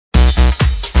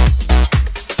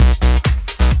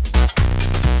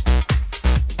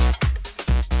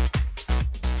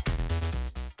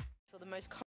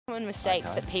common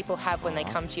mistakes that people have when they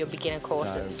come to your beginner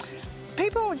courses?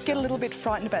 People get a little bit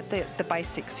frightened about the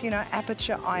basics, you know,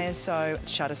 aperture, ISO,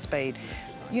 shutter speed.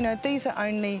 You know, these are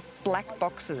only black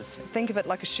boxes. Think of it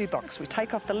like a shoebox. We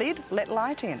take off the lid, let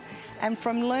light in. And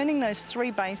from learning those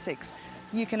 3 basics,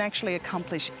 you can actually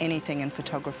accomplish anything in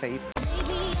photography.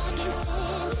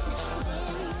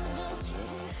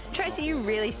 Tracy, you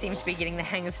really seem to be getting the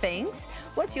hang of things.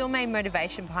 What's your main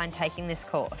motivation behind taking this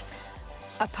course?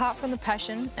 Apart from the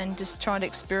passion and just trying to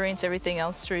experience everything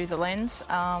else through the lens,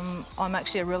 I'm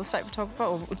actually a real estate photographer,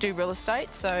 or do real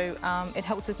estate, so it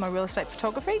helps with my real estate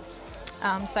photography,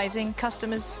 saving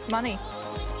customers money.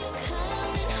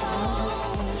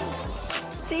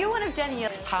 So you're one of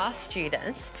Danielle's past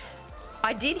students.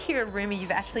 I did hear a rumour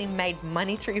you've actually made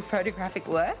money through your photographic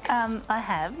work. I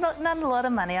have. Not a lot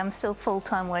of money. I'm still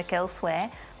full-time work elsewhere.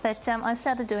 But I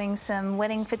started doing some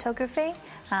wedding photography.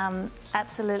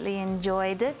 Absolutely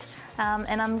enjoyed it.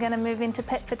 And I'm going to move into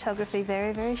pet photography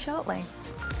very, very shortly.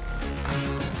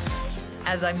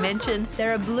 As I mentioned,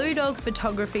 there are Bluedog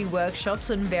photography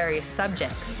workshops on various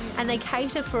subjects, and they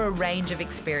cater for a range of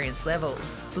experience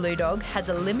levels. Bluedog has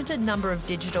a limited number of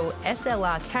digital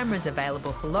SLR cameras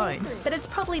available for loan, but it's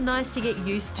probably nice to get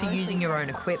used to using your own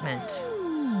equipment.